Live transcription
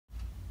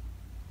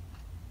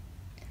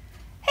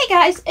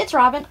guys, it's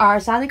Robin,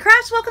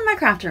 RsIslandCrafts. Welcome to my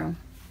craft room.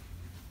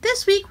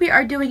 This week we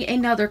are doing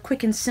another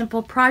quick and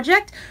simple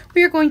project.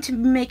 We are going to be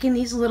making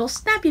these little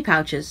snappy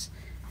pouches.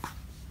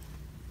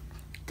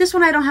 This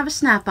one I don't have a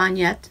snap on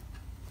yet.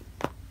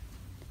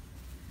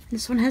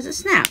 This one has a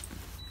snap.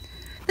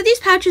 Now these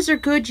pouches are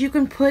good. You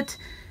can put,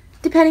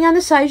 depending on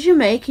the size you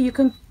make,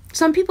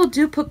 some people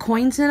do put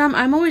coins in them.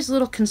 I'm always a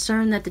little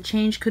concerned that the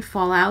change could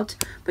fall out,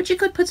 but you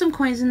could put some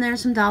coins in there,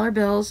 some dollar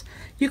bills.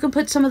 You can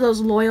put some of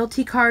those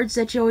loyalty cards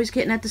that you always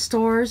get at the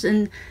stores,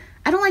 and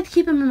I don't like to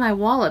keep them in my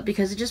wallet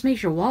because it just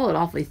makes your wallet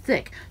awfully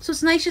thick. So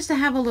it's nice just to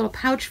have a little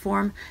pouch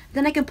for them.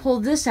 Then I can pull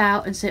this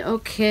out and say,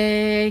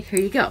 okay, here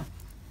you go.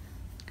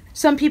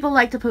 Some people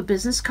like to put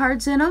business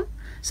cards in them.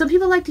 Some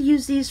people like to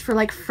use these for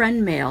like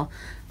friend mail.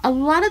 A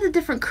lot of the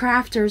different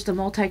crafters, the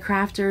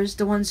multi-crafters,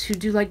 the ones who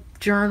do like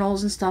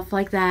journals and stuff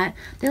like that,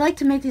 they like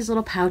to make these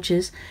little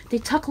pouches. They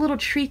tuck little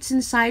treats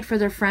inside for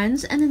their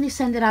friends, and then they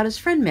send it out as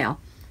friend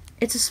mail.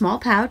 It's a small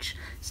pouch.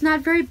 It's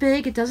not very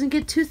big. It doesn't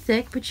get too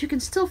thick, but you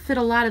can still fit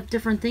a lot of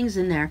different things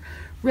in there.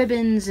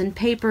 Ribbons and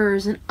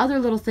papers and other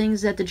little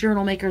things that the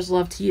journal makers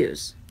love to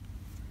use.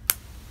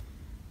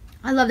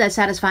 I love that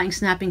satisfying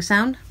snapping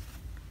sound.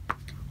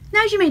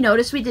 Now, as you may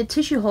notice, we did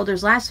tissue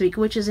holders last week,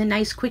 which is a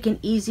nice, quick, and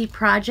easy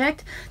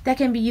project that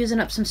can be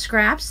using up some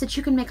scraps that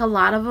you can make a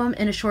lot of them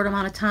in a short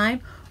amount of time,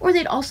 or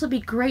they'd also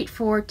be great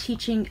for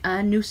teaching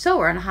a new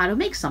sewer on how to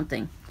make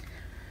something.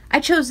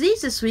 I chose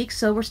these this week,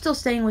 so we're still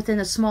staying within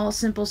the small,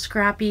 simple,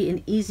 scrappy,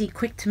 and easy,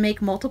 quick to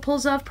make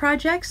multiples of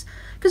projects,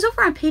 because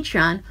over on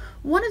Patreon,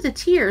 one of the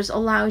tiers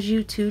allows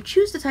you to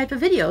choose the type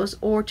of videos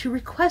or to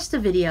request a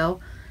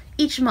video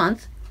each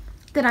month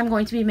that I'm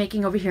going to be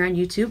making over here on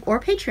YouTube or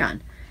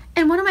Patreon.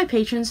 And one of my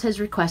patrons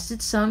has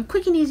requested some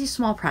quick and easy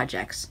small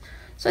projects.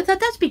 So I thought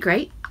that'd be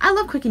great. I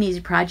love quick and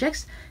easy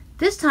projects.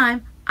 This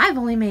time, I've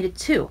only made it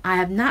 2. I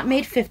have not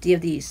made 50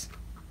 of these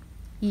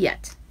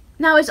yet.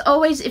 Now, as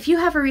always, if you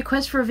have a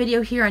request for a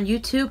video here on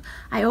YouTube,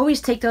 I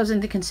always take those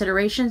into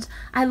considerations.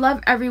 I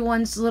love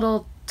everyone's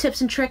little tips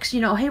and tricks.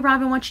 You know, hey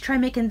Robin, why don't you try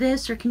making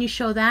this, or can you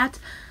show that?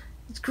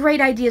 It's great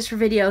ideas for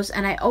videos,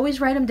 and I always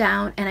write them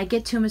down, and I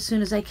get to them as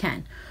soon as I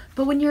can.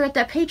 But when you're at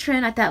that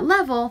Patreon, at that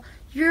level,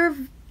 your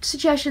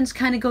suggestions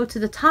kind of go to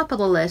the top of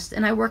the list,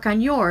 and I work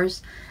on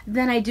yours,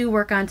 then I do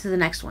work on to the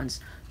next ones.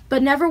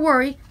 But never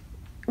worry,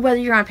 whether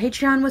you're on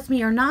Patreon with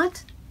me or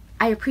not,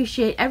 I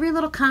appreciate every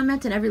little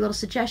comment and every little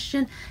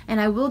suggestion, and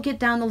I will get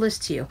down the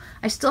list to you.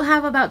 I still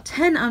have about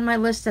 10 on my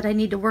list that I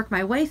need to work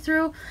my way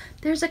through.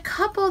 There's a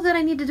couple that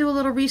I need to do a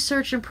little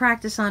research and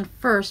practice on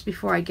first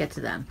before I get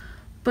to them,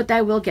 but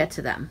I will get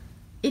to them.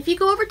 If you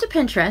go over to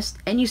Pinterest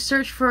and you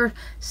search for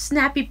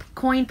snappy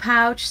coin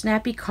pouch,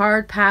 snappy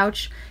card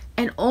pouch,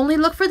 and only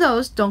look for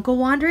those, don't go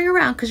wandering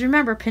around, because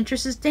remember,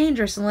 Pinterest is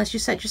dangerous unless you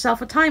set yourself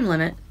a time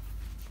limit.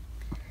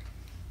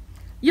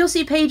 You'll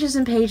see pages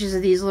and pages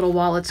of these little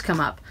wallets come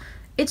up.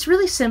 It's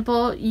really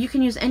simple. You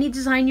can use any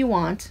design you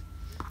want.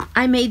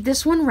 I made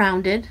this one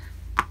rounded.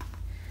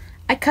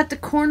 I cut the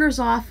corners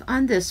off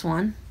on this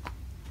one.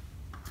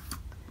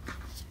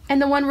 And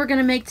the one we're going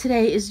to make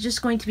today is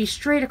just going to be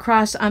straight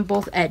across on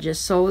both edges,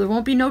 so there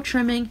won't be no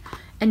trimming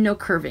and no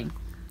curving.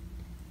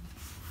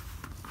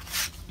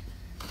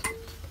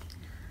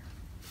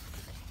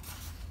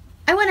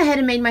 I went ahead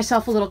and made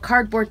myself a little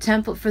cardboard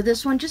template for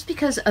this one just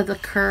because of the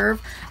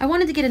curve. I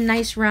wanted to get a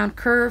nice round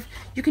curve.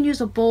 You can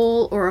use a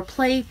bowl or a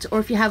plate,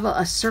 or if you have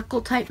a circle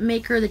type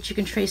maker that you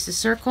can trace the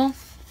circle.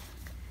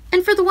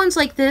 And for the ones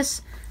like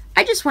this,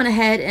 I just went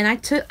ahead and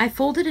I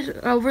folded it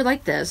over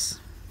like this.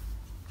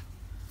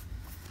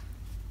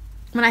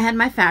 When I had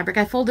my fabric,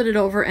 I folded it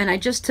over and I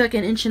just took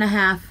 1.5 inches.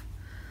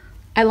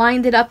 I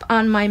lined it up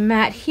on my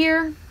mat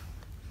here.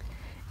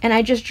 And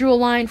I just drew a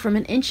line from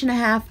 1.5 inches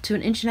to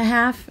 1.5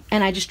 inches,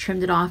 and I just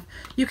trimmed it off.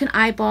 You can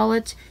eyeball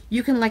it.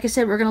 You can, like I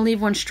said, we're going to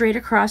leave one straight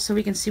across so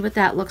we can see what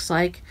that looks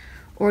like.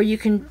 Or you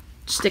can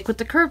stick with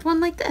the curved one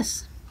like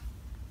this.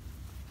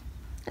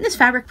 Isn't this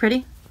fabric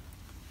pretty?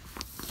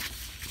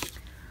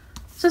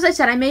 So as I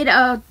said, I made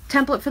a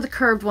template for the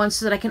curved one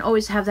so that I can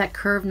always have that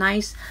curve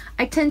nice.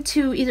 I tend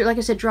to either, like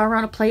I said, draw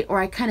around a plate,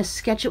 or I kind of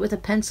sketch it with a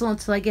pencil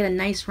until I get a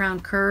nice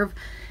round curve.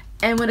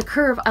 And with a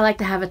curve, I like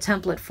to have a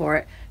template for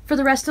it. For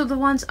the rest of the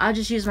ones, I'll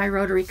just use my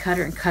rotary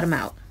cutter and cut them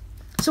out.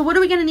 So what are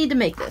we going to need to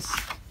make this?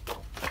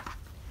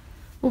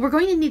 Well, we're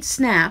going to need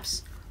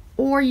snaps,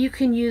 or you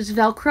can use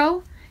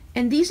Velcro.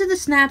 And these are the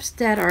snaps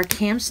that are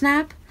cam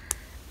snap.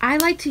 I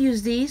like to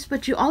use these,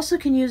 but you also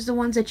can use the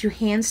ones that you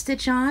hand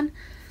stitch on.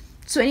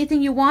 So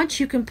anything you want,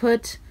 you can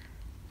put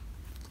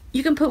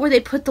where they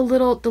put the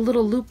little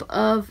loop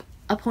of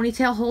a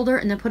ponytail holder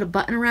and then put a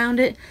button around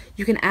it.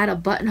 You can add a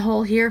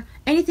buttonhole here.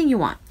 Anything you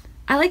want.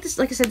 I like this,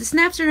 like I said, the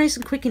snaps are nice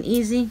and quick and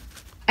easy.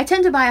 I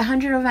tend to buy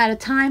 100 of them at a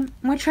time.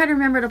 I'm going to try to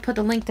remember to put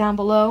the link down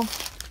below.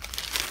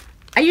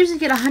 I usually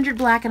get 100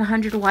 black and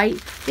 100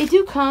 white. They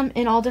do come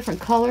in all different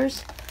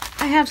colors.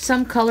 I have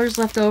some colors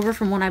left over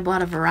from when I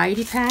bought a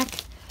variety pack.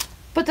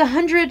 But the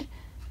 100,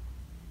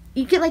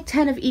 you get like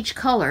 10 of each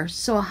color,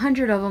 so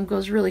 100 of them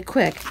goes really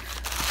quick.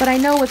 But I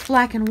know with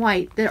black and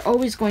white, they're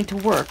always going to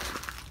work.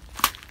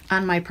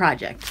 on my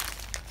project.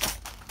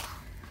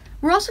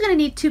 We're also going to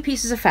need 2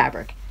 pieces of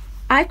fabric.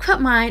 I cut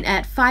mine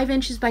at 5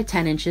 inches by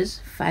 10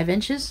 inches, 5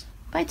 inches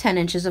by 10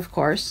 inches, of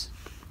course.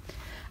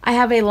 I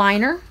have a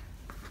liner,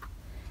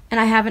 and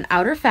I have an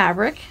outer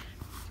fabric,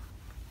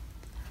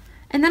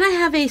 and then I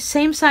have a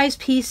same size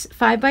piece,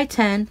 5 by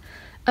 10,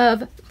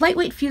 of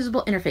lightweight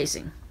fusible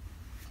interfacing.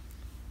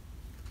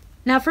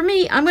 Now for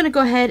me, I'm going to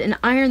go ahead and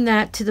iron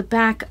that to the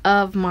back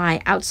of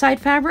my outside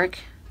fabric.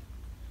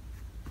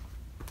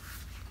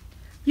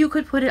 You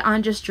could put it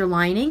on just your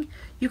lining.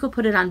 You could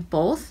put it on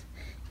both.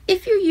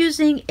 If you're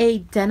using a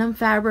denim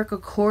fabric, a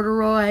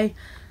corduroy,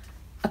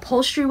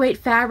 upholstery weight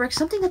fabric,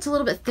 something that's a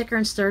little bit thicker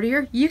and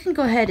sturdier, you can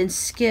go ahead and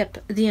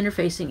skip the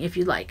interfacing if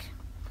you like.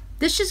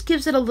 This just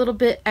gives it a little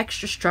bit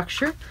extra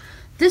structure.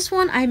 This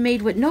one I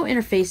made with no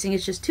interfacing.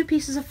 It's just 2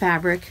 pieces of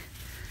fabric,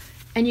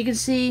 and you can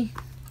see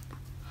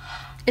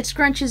it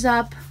scrunches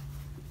up.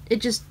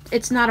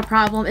 It's not a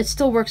problem. It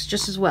still works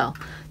just as well.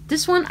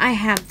 This one I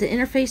have the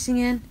interfacing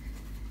in.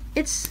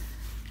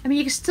 I mean,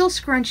 you can still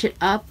scrunch it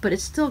up, but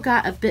it's still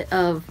got a bit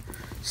of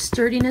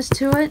sturdiness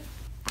to it.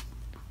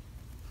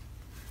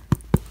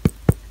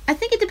 I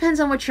think it depends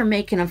on what you're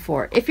making them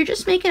for. If you're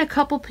just making a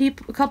couple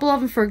of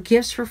them for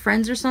gifts for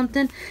friends or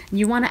something, and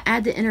you want to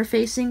add the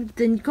interfacing,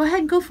 then go ahead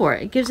and go for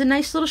it. It gives a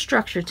nice little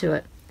structure to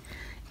it.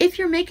 If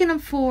you're making them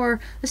for,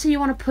 let's say you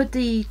want to put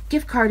the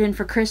gift card in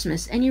for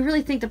Christmas, and you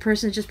really think the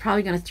person is just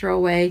probably going to throw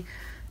away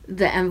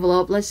the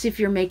envelope. Let's see if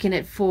you're making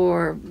it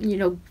for, you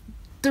know,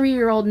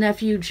 3-year-old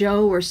nephew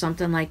Joe or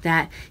something like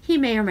that. He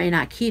may or may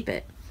not keep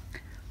it.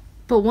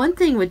 But one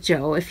thing with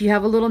Joe, if you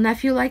have a little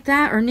nephew like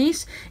that or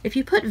niece, if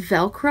you put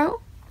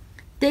Velcro,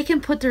 they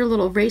can put their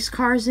little race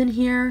cars in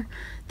here.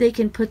 They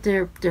can put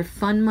their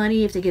fun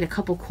money if they get a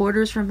couple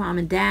quarters from mom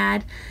and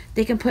dad.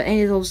 They can put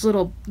any of those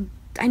little,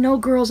 I know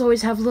girls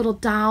always have little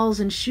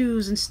dolls and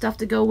shoes and stuff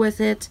to go with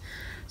it.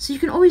 So you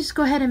can always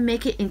go ahead and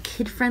make it in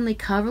kid-friendly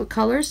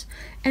colors,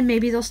 and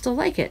maybe they'll still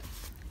like it.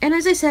 And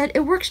as I said,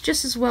 it works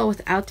just as well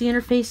without the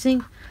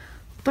interfacing,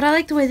 but I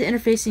like the way the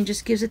interfacing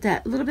just gives it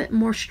that little bit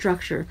more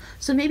structure.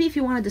 So maybe if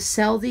you wanted to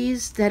sell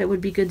these, that it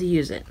would be good to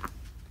use it.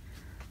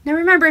 Now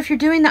remember, if you're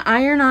doing the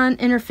iron-on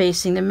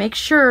interfacing, then make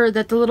sure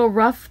that the little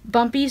rough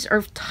bumpies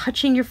are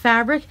touching your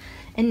fabric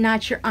and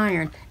not your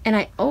iron. And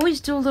I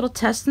always do a little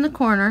test in the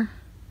corner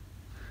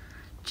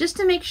just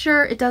to make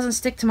sure it doesn't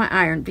stick to my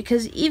iron,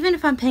 because even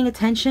if I'm paying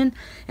attention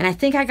and I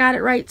think I got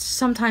it right,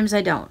 sometimes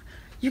I don't.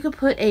 You could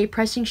put a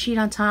pressing sheet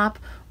on top,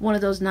 one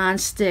of those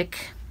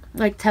non-stick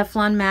like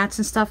Teflon mats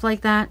and stuff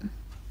like that.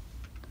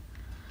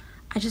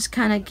 I just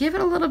kind of give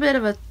it a little bit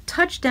of a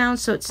touch down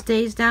so it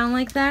stays down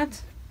like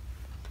that.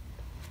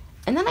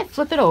 And then I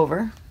flip it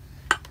over.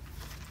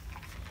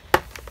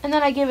 And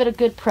then I give it a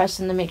good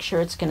pressing to make sure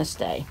it's going to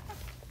stay.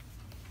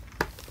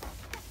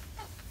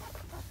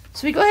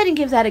 So we go ahead and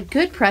give that a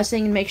good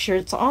pressing and make sure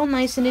it's all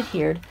nice and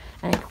adhered.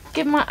 And I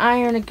give my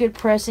iron a good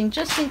pressing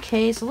just in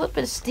case, a little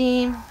bit of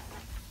steam.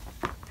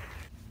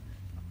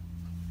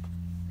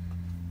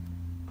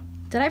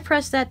 Did I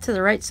press that to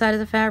the right side of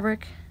the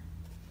fabric?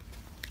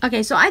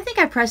 Okay, so I think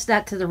I pressed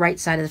that to the right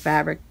side of the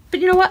fabric.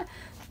 But you know what?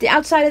 The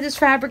outside of this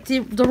fabric,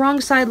 the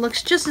wrong side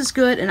looks just as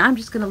good, and I'm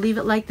just going to leave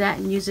it like that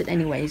and use it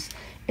anyways.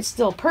 It's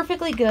still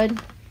perfectly good.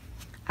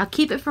 I'll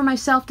keep it for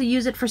myself to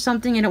use it for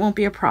something, and it won't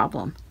be a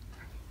problem.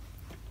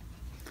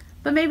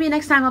 But maybe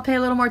next time I'll pay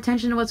a little more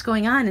attention to what's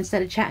going on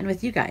instead of chatting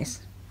with you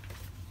guys.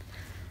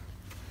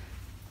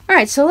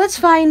 Alright, so let's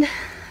find,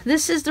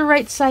 this is the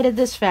right side of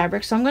this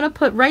fabric, so I'm going to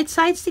put right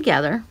sides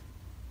together.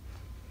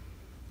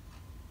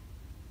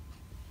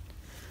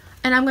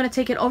 And I'm going to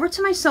take it over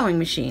to my sewing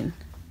machine.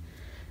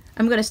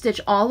 I'm going to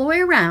stitch all the way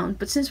around,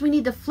 but since we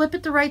need to flip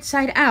it the right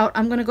side out,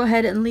 I'm going to go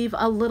ahead and leave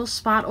a little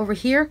spot over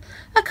here,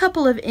 a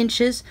couple of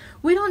inches.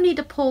 We don't need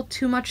to pull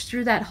too much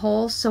through that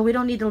hole, so we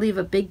don't need to leave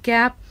a big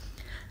gap.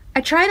 I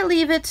try to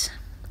leave it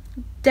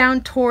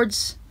down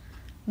towards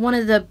one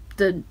of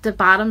the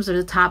bottoms or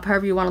the top,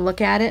 however you want to look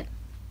at it.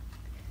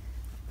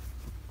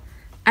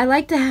 I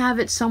like to have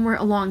it somewhere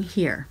along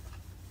here.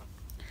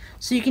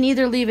 So you can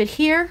either leave it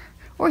here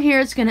or here.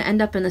 It's going to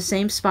end up in the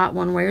same spot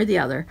one way or the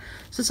other.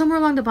 So somewhere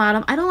along the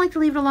bottom. I don't like to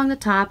leave it along the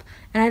top,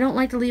 and I don't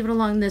like to leave it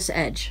along this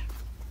edge.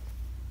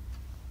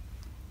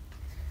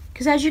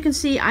 Because as you can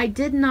see, I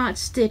did not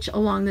stitch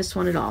along this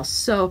one at all.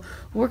 So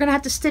we're going to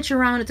have to stitch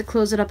around it to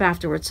close it up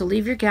afterwards. So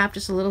leave your gap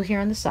just a little here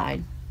on the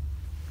side.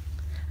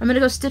 I'm going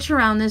to go stitch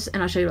around this,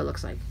 and I'll show you what it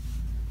looks like.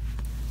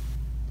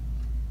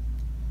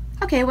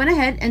 Okay, I went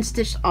ahead and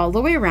stitched all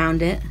the way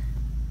around it.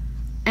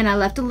 And I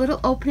left a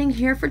little opening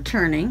here for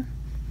turning.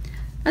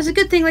 That's a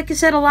good thing. Like I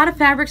said, a lot of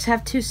fabrics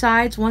have two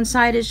sides. One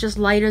side is just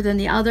lighter than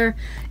the other.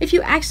 If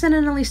you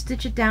accidentally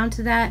stitch it down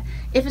to that,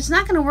 if it's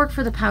not going to work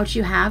for the pouch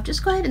you have,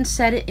 just go ahead and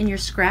set it in your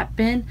scrap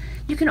bin.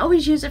 You can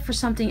always use it for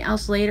something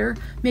else later.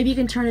 Maybe you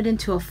can turn it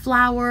into a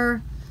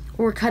flower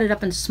or cut it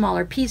up into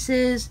smaller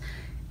pieces.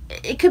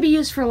 It could be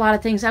used for a lot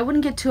of things. I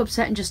wouldn't get too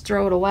upset and just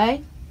throw it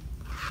away.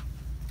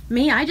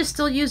 Me, I just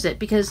still use it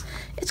because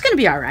it's going to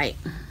be all right.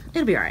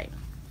 It'll be all right.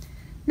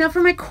 Now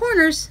for my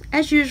corners,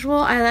 as usual,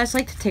 I just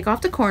like to take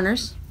off the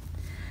corners.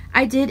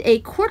 I did a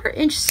 1/4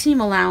 inch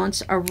seam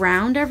allowance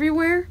around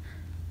everywhere.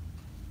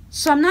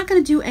 So I'm not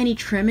going to do any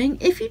trimming.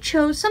 If you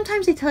chose,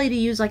 sometimes they tell you to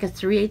use like a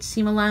 3/8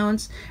 seam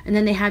allowance and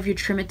then they have you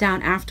trim it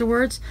down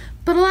afterwards.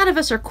 But a lot of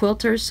us are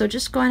quilters, so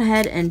just going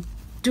ahead and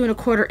doing a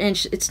 1/4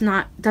 inch,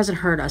 doesn't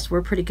hurt us.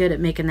 We're pretty good at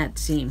making that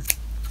seam.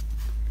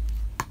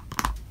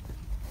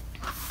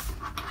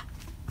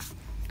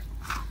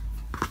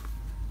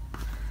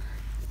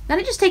 Then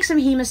I just take some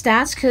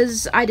hemostats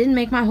because I didn't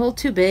make my hole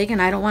too big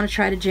and I don't want to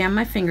try to jam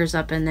my fingers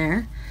up in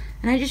there.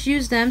 And I just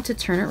use them to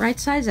turn it right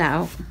sides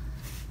out.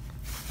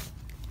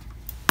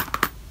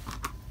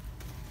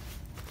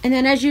 And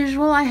then as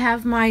usual, I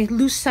have my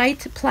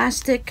Lucite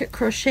plastic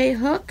crochet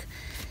hook.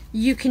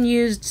 You can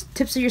use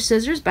tips of your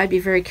scissors, but be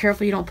very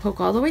careful you don't poke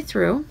all the way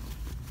through.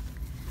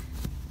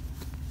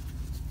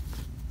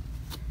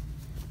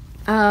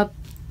 A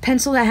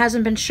pencil that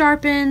hasn't been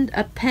sharpened,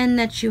 a pen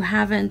that you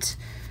haven't,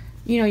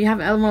 you have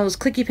one of those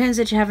clicky pens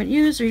that you haven't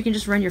used, or you can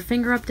just run your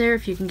finger up there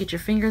if you can get your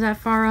finger that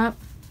far up.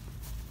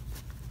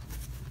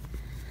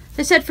 As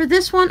I said, for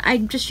this one,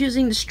 I'm just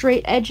using the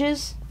straight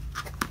edges.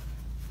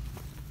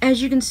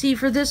 As you can see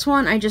for this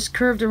one, I just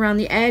curved around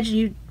the edge.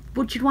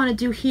 What you'd want to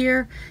do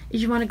here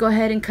is you want to go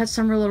ahead and cut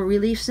some little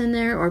reliefs in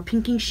there or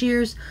pinking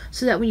shears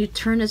so that when you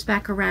turn this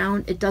back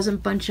around, it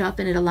doesn't bunch up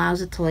and it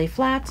allows it to lay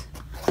flat.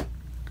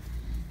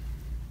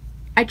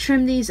 I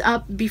trimmed these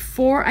up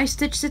before I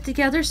stitched it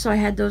together, so I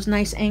had those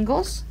nice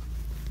angles.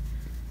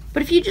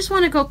 But if you just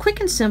want to go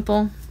quick and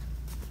simple,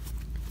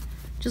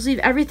 just leave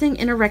everything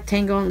in a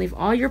rectangle and leave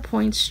all your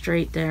points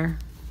straight there.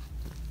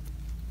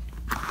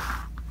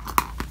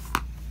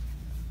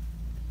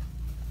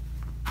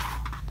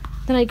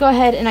 Then I go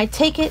ahead and I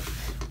take it,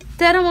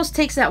 that almost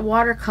takes that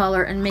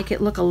watercolor and make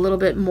it look a little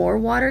bit more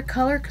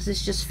watercolor because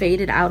it's just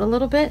faded out a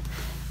little bit.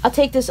 I'll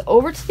take this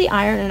over to the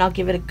iron and I'll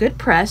give it a good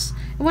press.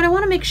 And what I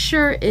want to make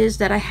sure is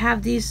that I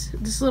have this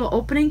little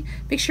opening,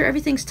 make sure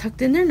everything's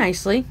tucked in there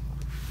nicely.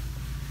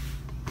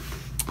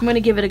 I'm going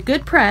to give it a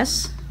good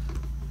press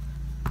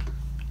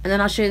and then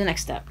I'll show you the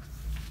next step.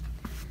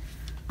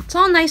 It's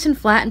all nice and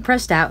flat and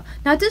pressed out.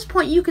 Now at this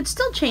point you could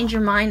still change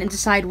your mind and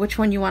decide which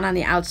one you want on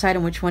the outside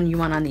and which one you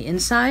want on the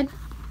inside.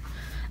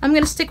 I'm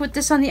going to stick with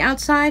this on the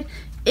outside.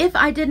 If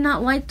I did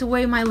not like the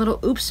way my little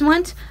oops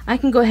went, I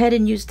can go ahead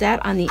and use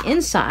that on the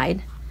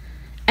inside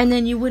and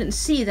then you wouldn't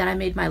see that I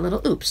made my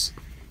little oops.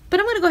 But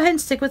I'm going to go ahead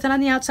and stick with it on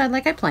the outside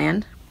like I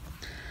planned.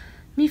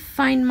 Let me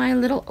find my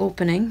little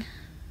opening.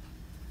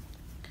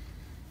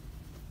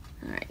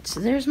 Alright, so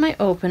there's my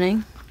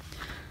opening.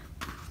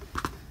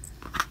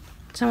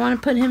 So I want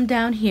to put him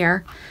down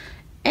here.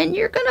 And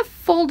you're going to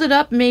fold it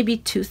up maybe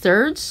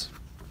 2/3.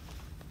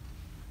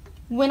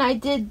 When I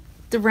did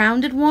the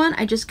rounded one,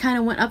 I just kind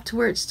of went up to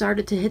where it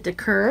started to hit the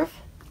curve.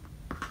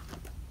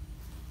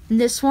 And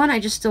this one, I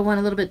just still went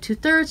a little bit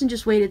 2/3 and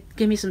just waited,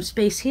 give me some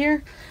space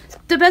here.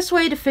 The best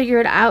way to figure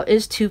it out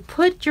is to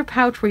put your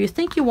pouch where you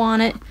think you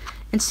want it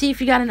and see if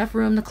you got enough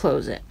room to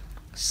close it.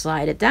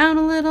 Slide it down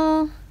a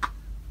little.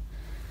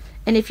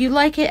 And if you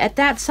like it at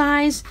that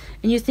size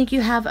and you think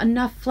you have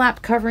enough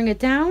flap covering it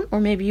down, or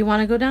maybe you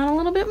want to go down a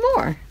little bit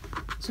more.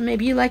 So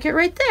maybe you like it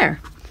right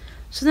there.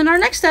 So then our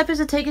next step is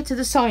to take it to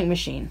the sewing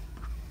machine.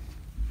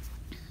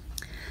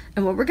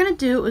 And what we're going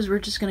to do is we're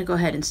just going to go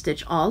ahead and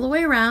stitch all the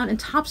way around and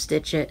top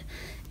stitch it.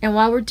 And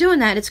while we're doing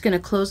that, it's going to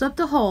close up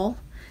the hole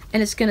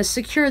and it's going to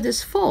secure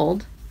this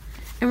fold,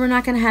 and we're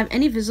not going to have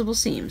any visible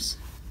seams.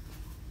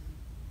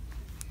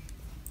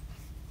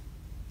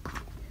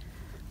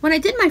 When I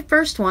did my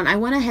first one, I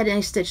went ahead and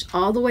I stitched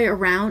all the way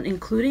around,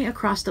 including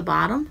across the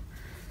bottom.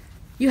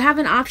 You have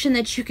an option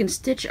that you can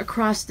stitch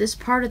across this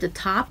part at the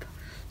top,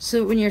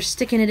 so when you're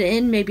sticking it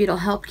in, maybe it'll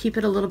help keep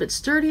it a little bit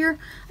sturdier.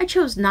 I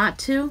chose not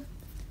to.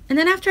 And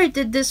then after I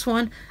did this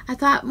one, I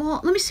thought, well,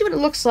 let me see what it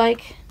looks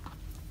like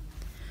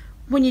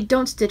when you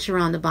don't stitch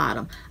around the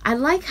bottom. I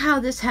like how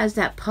this has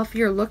that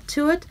puffier look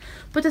to it,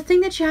 but the thing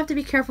that you have to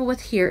be careful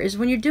with here is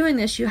when you're doing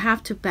this, you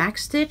have to back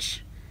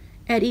stitch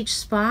at each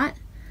spot.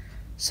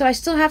 So I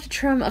still have to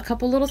trim a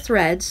couple little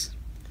threads.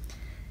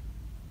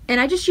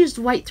 And I just used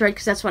white thread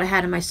because that's what I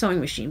had in my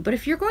sewing machine. But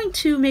if you're going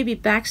to maybe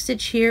back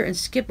stitch here and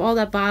skip all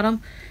that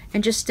bottom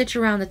and just stitch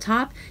around the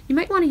top, you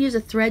might want to use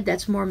a thread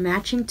that's more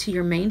matching to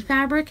your main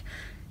fabric.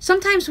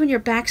 Sometimes when you're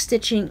back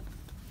stitching,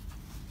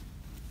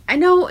 I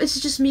know it's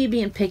just me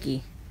being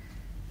picky,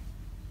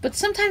 but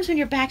sometimes when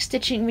you're back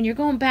stitching, when you're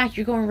going back,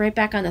 you're going right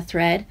back on the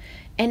thread.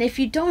 And if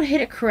you don't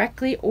hit it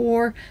correctly,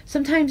 or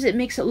sometimes it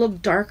makes it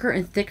look darker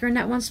and thicker in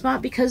that one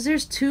spot because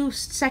there's two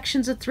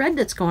sections of thread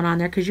that's going on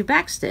there because you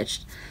back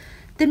stitched,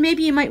 then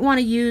maybe you might want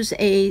to use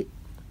a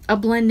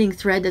blending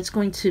thread that's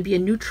going to be a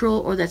neutral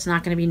or that's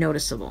not going to be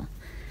noticeable.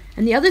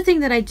 And the other thing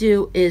that I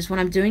do is when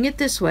I'm doing it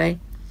this way,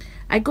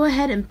 I go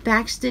ahead and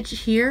back stitch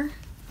here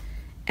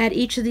at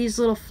each of these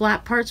little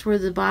flat parts where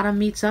the bottom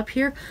meets up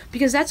here,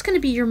 because that's going to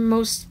be your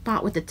most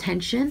spot with the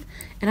tension.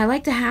 And I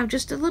like to have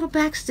just a little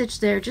back stitch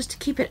there just to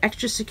keep it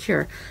extra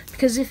secure,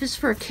 because if it's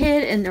for a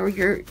kid and or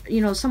you're, you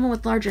know, someone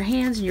with larger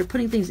hands and you're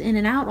putting things in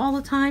and out all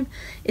the time,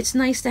 it's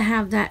nice to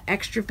have that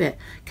extra bit.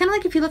 Kind of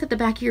like if you look at the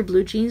back of your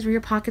blue jeans where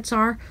your pockets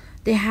are,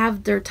 they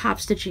have their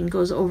top stitching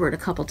goes over it a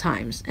couple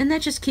times, and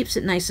that just keeps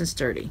it nice and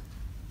sturdy.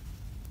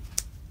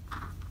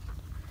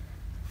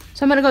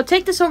 So I'm going to go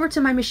take this over to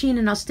my machine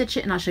and I'll stitch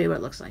it and I'll show you what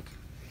it looks like.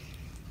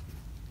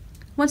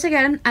 Once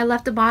again, I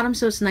left the bottom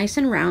so it's nice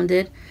and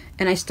rounded,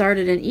 and I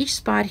started in each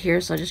spot here,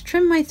 so I just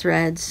trim my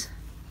threads.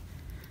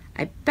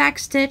 I back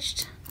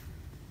stitched.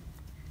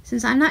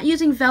 Since I'm not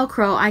using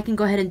Velcro, I can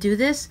go ahead and do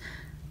this.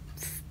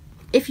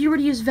 If you were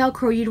to use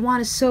Velcro, you'd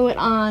want to sew it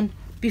on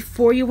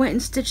before you went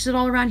and stitched it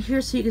all around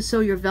here, so you can sew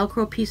your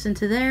Velcro piece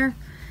into there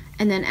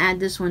and then add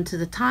this one to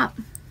the top.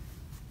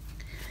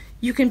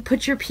 You can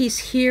put your piece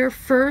here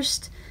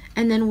first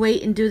and then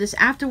wait and do this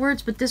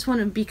afterwards, but this one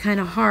would be kind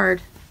of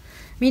hard.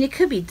 I mean, it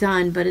could be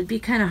done, but it'd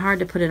be kind of hard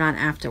to put it on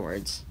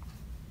afterwards.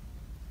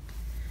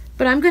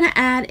 But I'm going to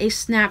add a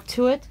snap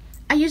to it.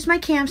 I used my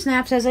cam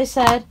snaps, as I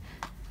said.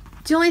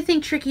 The only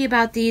thing tricky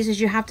about these is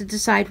you have to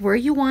decide where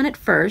you want it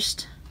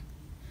first.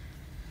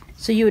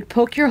 So you would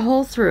poke your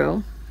hole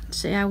through.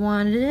 Say I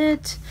wanted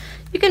it.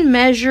 You can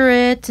measure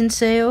it and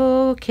say,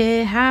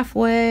 okay,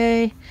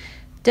 halfway,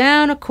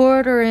 down a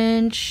 1/4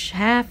 inch,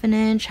 half an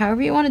inch,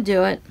 however you want to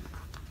do it.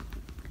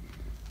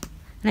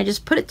 And I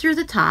just put it through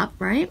the top,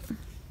 right?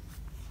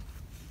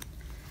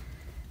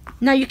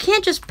 Now you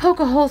can't just poke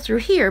a hole through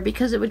here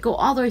because it would go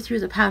all the way through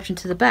the pouch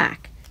into the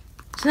back.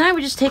 So then I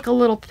would just take a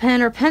little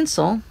pen or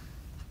pencil.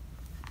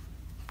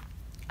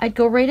 I'd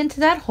go right into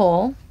that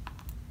hole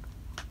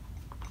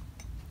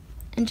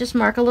and just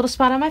mark a little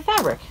spot on my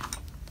fabric.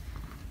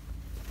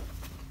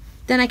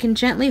 Then I can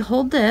gently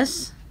hold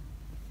this.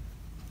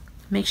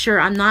 Make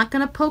sure I'm not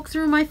going to poke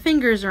through my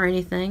fingers or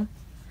anything.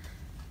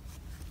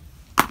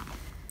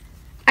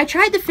 I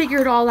tried to figure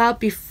it all out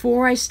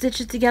before I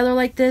stitched it together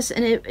like this,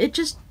 and it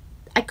just,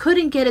 I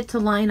couldn't get it to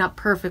line up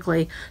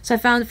perfectly. So I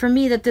found for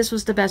me that this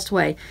was the best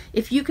way.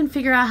 If you can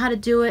figure out how to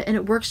do it and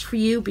it works for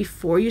you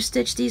before you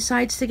stitch these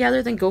sides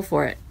together, then go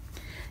for it.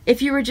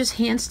 If you were just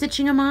hand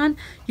stitching them on,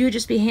 you would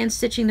just be hand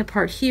stitching the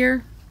part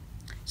here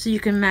so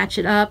you can match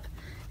it up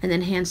and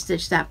then hand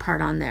stitch that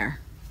part on there.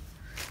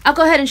 I'll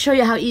go ahead and show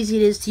you how easy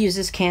it is to use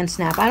this can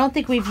snap. I don't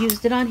think we've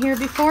used it on here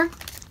before.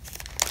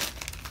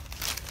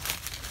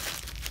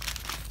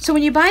 So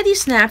when you buy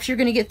these snaps, you're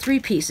going to get 3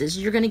 pieces.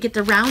 You're going to get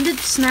the rounded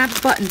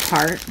snap button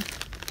part.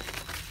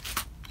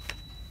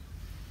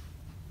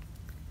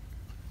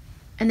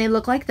 And they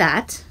look like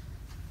that.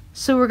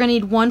 So we're going to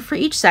need 1 for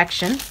each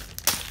section.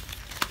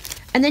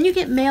 And then you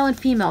get male and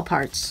female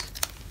parts.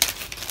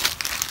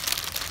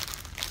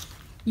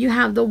 You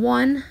have the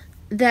one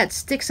that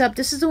sticks up.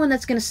 This is the one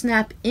that's going to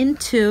snap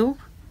into.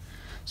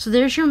 So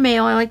there's your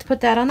male. I like to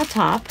put that on the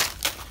top.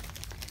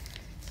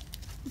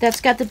 That's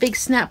got the big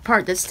snap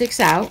part that sticks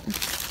out.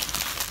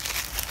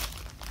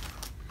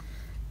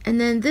 And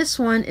then this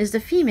one is the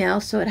female,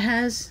 so it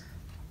has,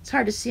 it's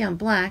hard to see on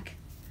black.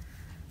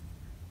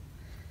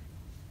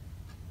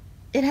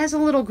 It has a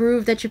little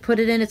groove that you put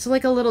it in. It's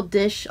like a little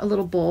dish, a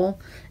little bowl,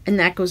 and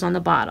that goes on the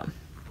bottom.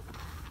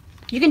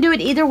 You can do it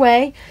either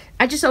way.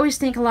 I just always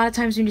think a lot of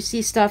times when you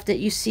see stuff that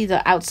you see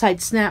the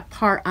outside snap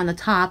part on the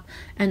top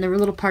and the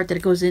little part that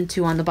it goes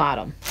into on the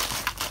bottom.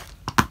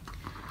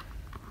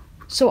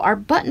 So our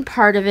button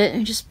part of it,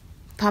 and just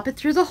pop it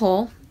through the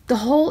hole. The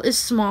hole is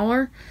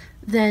smaller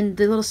than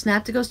the little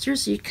snap that goes through,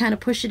 so you kind of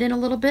push it in a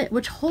little bit,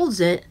 which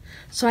holds it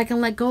so I can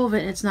let go of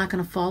it and it's not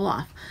going to fall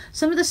off.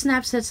 Some of the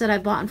snap sets that I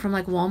bought from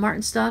like Walmart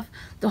and stuff,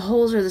 the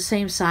holes are the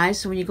same size,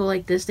 so when you go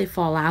like this, they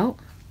fall out.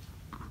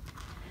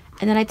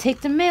 And then I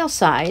take the male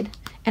side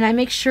and I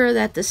make sure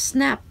that the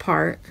snap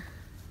part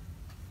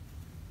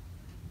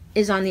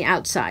is on the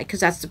outside, because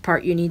that's the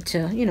part you need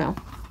to, you know.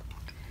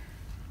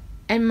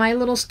 And my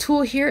little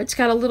tool here, it's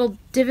got a little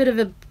divot of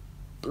a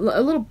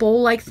little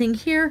bowl-like thing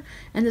here,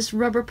 and this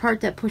rubber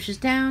part that pushes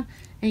down,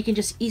 and you can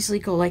just easily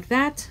go like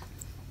that.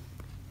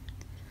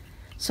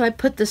 So I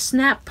put the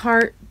snap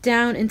part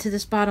down into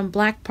this bottom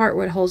black part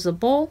where it holds the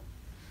bowl.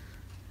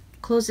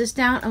 Close this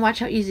down, and watch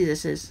how easy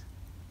this is.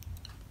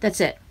 That's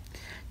it.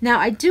 Now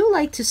I do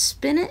like to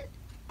spin it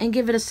and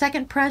give it a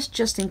second press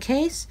just in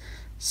case,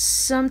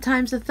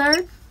 sometimes a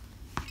third.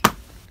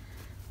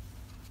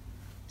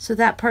 So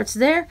that part's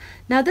there.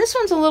 Now this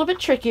one's a little bit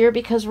trickier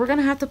because we're going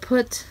to have to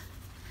put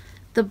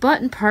the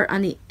button part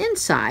on the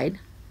inside.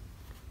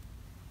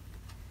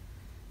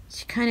 So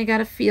you kind of got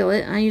to feel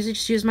it. I usually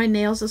just use my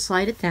nails to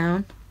slide it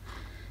down.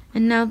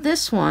 And now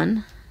this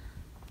one,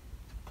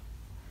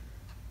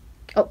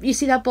 oh, you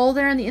see that bowl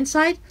there on the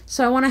inside?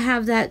 So I want to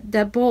have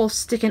that bowl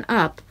sticking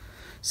up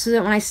so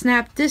that when I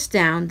snap this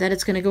down, that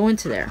it's going to go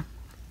into there.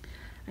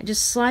 I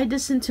just slide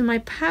this into my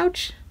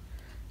pouch.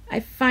 I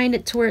find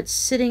it to where it's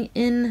sitting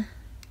in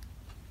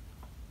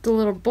the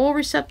little bowl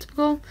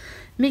receptacle.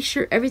 Make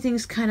sure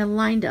everything's kind of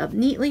lined up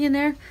neatly in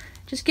there.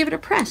 Just give it a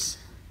press.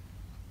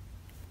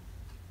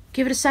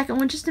 Give it a second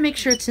one just to make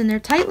sure it's in there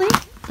tightly.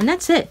 And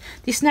that's it.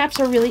 These snaps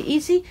are really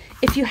easy.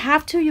 If you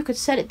have to, you could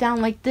set it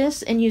down like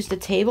this and use the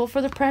table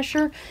for the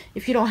pressure.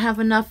 If you don't have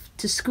enough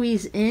to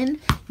squeeze in,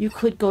 you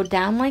could go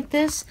down like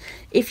this.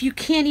 If you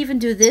can't even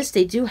do this,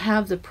 they do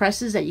have the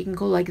presses that you can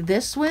go like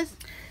this with.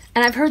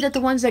 And I've heard that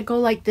the ones that go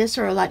like this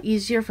are a lot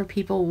easier for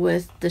people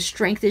with the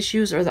strength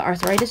issues or the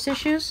arthritis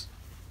issues.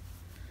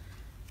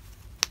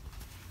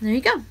 There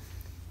you go.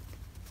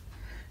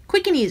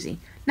 Quick and easy.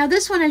 Now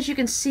this one, as you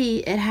can see,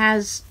 it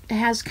has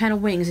kind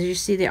of wings. As you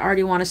see, they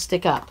already want to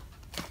stick up.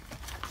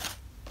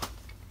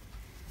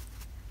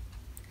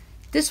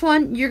 This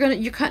one,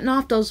 you're cutting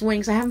off those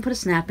wings. I haven't put a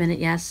snap in it,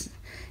 yes.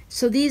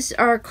 So these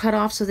are cut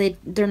off so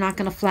they're not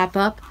going to flap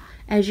up.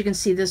 As you can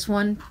see, this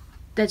one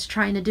that's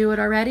trying to do it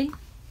already.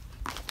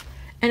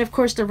 And of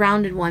course the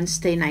rounded ones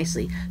stay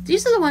nicely.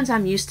 These are the ones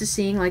I'm used to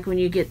seeing, like when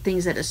you get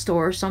things at a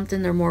store or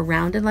something, they're more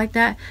rounded like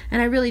that.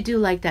 And I really do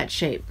like that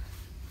shape.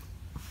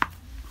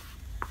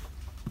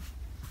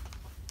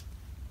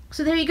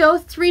 So there you go,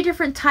 3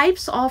 different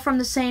types, all from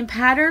the same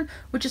pattern,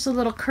 with just a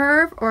little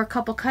curve or a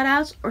couple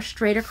cutouts or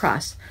straight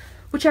across.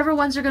 Whichever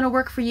ones are going to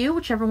work for you,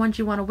 whichever ones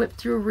you want to whip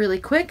through really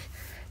quick.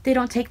 They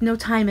don't take no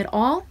time at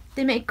all.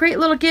 They make great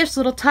little gifts,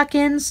 little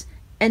tuck-ins,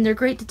 and they're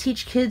great to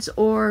teach kids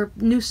or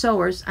new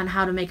sewers on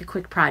how to make a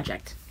quick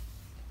project.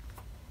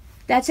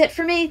 That's it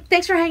for me.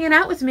 Thanks for hanging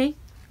out with me.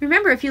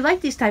 Remember, if you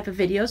like these type of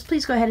videos,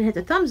 please go ahead and hit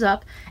the thumbs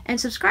up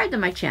and subscribe to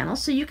my channel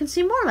so you can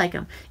see more like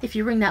them. If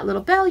you ring that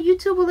little bell,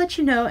 YouTube will let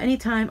you know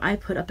anytime I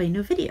put up a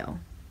new video.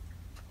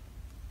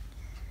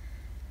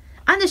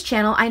 On this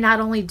channel, I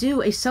not only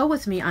do a Sew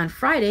With Me on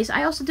Fridays,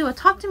 I also do a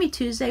Talk To Me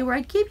Tuesday where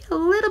I give you a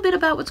little bit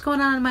about what's going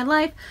on in my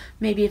life,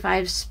 maybe if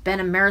I've spent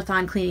a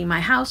marathon cleaning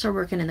my house or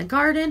working in the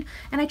garden,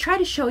 and I try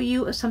to show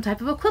you some type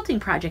of a quilting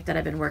project that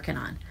I've been working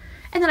on.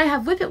 And then I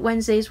have Whip It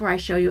Wednesdays where I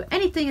show you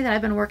anything that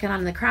I've been working on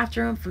in the craft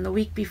room from the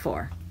week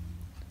before.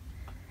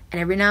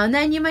 And every now and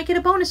then you might get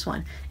a bonus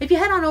one. If you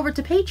head on over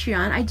to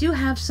Patreon, I do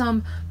have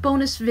some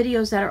bonus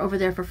videos that are over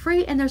there for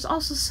free, and there's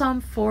also some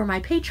for my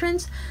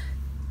patrons.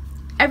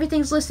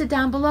 Everything's listed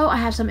down below. I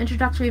have some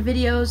introductory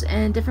videos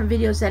and different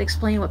videos that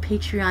explain what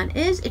Patreon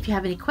is. If you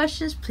have any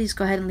questions, please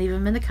go ahead and leave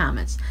them in the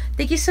comments.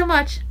 Thank you so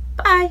much.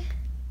 Bye.